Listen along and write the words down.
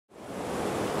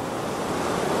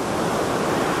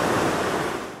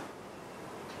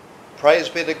Praise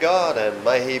be to God, and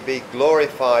may He be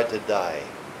glorified today.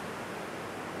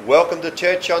 Welcome to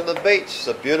Church on the Beach,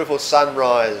 the beautiful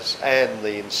sunrise and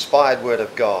the inspired Word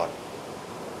of God.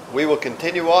 We will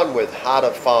continue on with Heart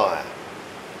of Fire.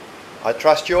 I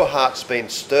trust your heart's been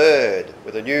stirred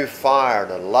with a new fire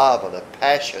and a love and a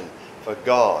passion for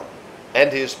God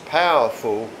and His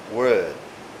powerful Word.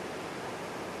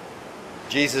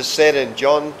 Jesus said in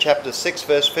John chapter 6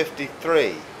 verse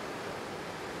 53,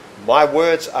 "My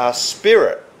words are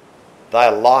spirit, they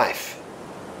are life."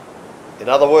 In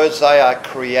other words, they are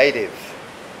creative.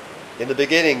 In the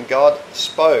beginning, God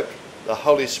spoke, the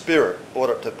Holy Spirit brought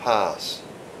it to pass.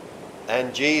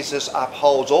 And Jesus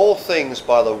upholds all things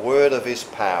by the word of His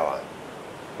power.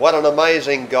 What an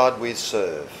amazing God we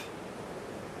serve.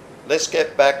 Let's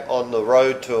get back on the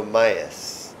road to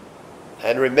Emmaus.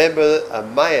 And remember,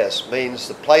 Emmaus means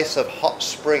the place of hot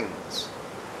springs.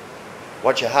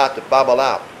 Want your heart to bubble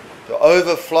up, to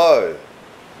overflow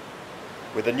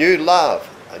with a new love,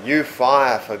 a new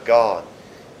fire for God.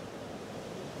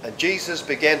 And Jesus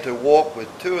began to walk with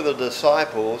two of the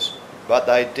disciples, but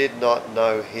they did not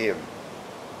know Him.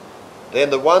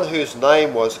 Then the one whose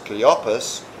name was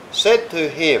Cleopas said to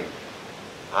him,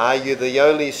 "Are you the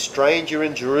only stranger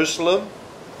in Jerusalem?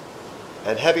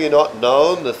 And have you not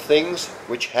known the things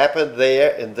which happened there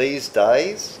in these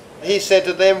days?" He said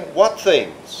to them, "What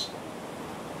things?"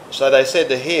 So they said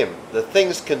to him, "The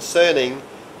things concerning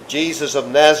Jesus of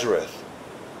Nazareth,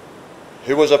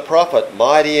 who was a prophet,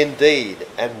 mighty in deed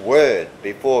and word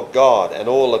before God and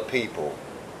all the people,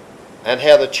 and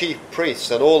how the chief priests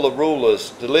and all the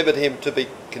rulers delivered him to be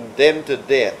condemned to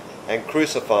death and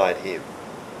crucified him."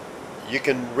 You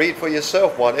can read for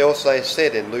yourself what else they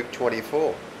said in Luke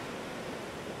 24.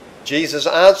 Jesus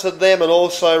answered them and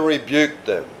also rebuked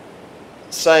them,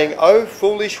 saying, "O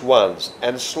foolish ones,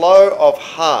 and slow of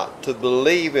heart to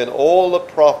believe in all the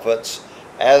prophets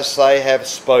as they have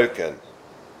spoken.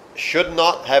 Should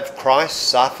not have Christ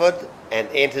suffered and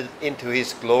entered into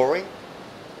His glory?"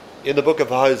 In the book of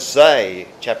Hosea,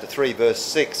 chapter 3, verse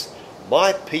 6,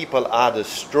 "My people are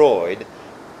destroyed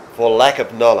for lack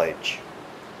of knowledge."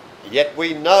 Yet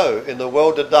we know in the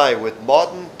world today, with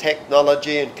modern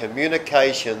technology and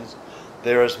communications,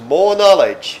 there is more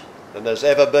knowledge than there's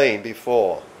ever been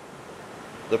before.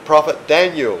 The prophet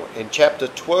Daniel in chapter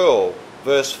 12,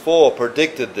 verse 4,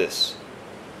 predicted this.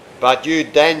 "But you,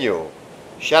 Daniel,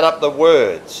 shut up the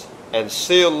words and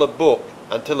seal the book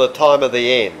until the time of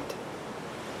the end.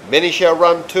 Many shall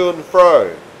run to and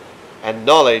fro, and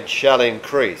knowledge shall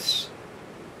increase."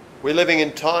 We're living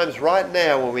in times right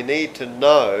now when we need to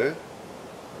know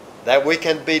that we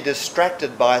can be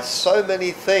distracted by so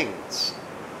many things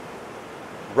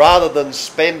rather than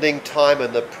spending time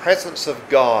in the presence of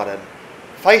God and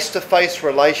face-to-face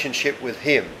relationship with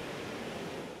Him.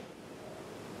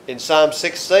 In Psalm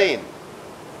 16,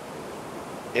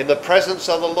 "In the presence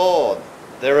of the Lord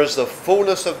there is the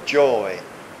fullness of joy,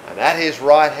 and at His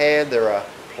right hand there are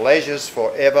pleasures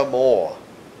for evermore."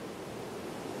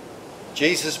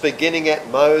 Jesus, beginning at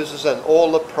Moses and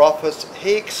all the prophets,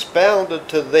 He expounded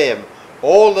to them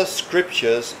all the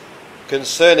scriptures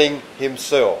concerning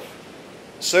Himself.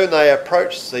 Soon they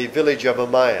approached the village of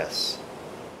Emmaus.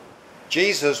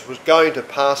 Jesus was going to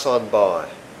pass on by,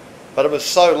 but it was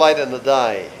so late in the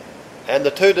day, and the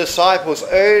two disciples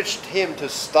urged Him to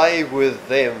stay with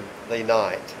them the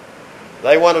night.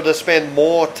 They wanted to spend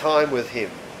more time with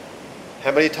Him.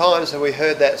 How many times have we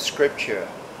heard that scripture?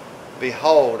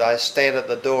 "Behold, I stand at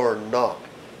the door and knock.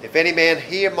 If any man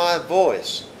hear my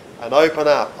voice and open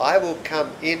up, I will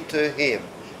come into him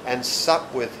and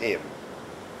sup with him."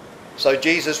 So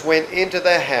Jesus went into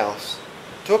their house,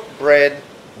 took bread,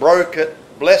 broke it,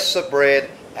 blessed the bread,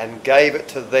 and gave it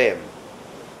to them.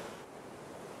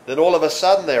 Then all of a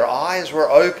sudden their eyes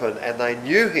were open and they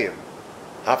knew Him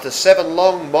after 7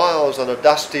 long miles on a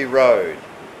dusty road.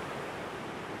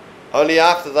 Only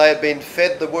after they had been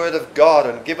fed the Word of God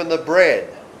and given the bread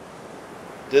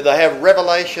did they have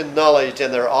revelation knowledge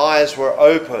and their eyes were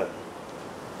open.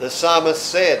 The psalmist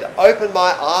said, "Open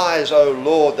my eyes, O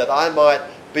Lord, that I might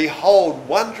behold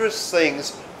wondrous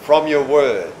things from your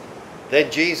word." Then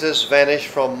Jesus vanished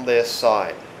from their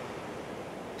sight.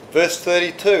 Verse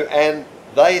 32, "And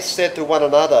they said to one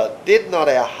another, Did not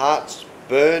our hearts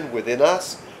burn within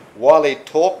us while He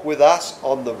talked with us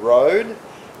on the road,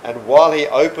 and while He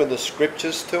opened the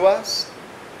scriptures to us?"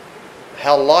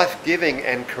 How life-giving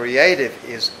and creative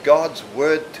is God's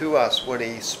word to us when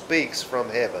He speaks from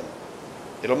heaven.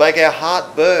 It'll make our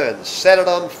heart burn, set it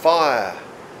on fire,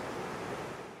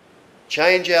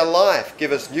 change our life,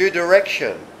 give us new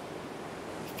direction.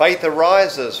 Faith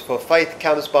arises, for faith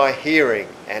comes by hearing,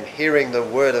 and hearing the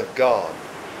Word of God.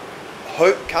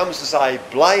 Hope comes as a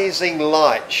blazing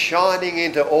light shining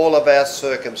into all of our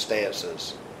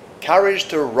circumstances. Courage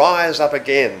to rise up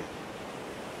again.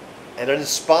 An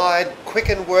inspired,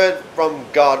 quickened word from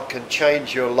God can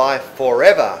change your life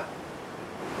forever.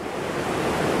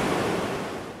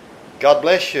 God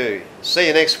bless you. See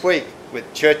you next week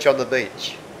with Church on the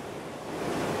Beach.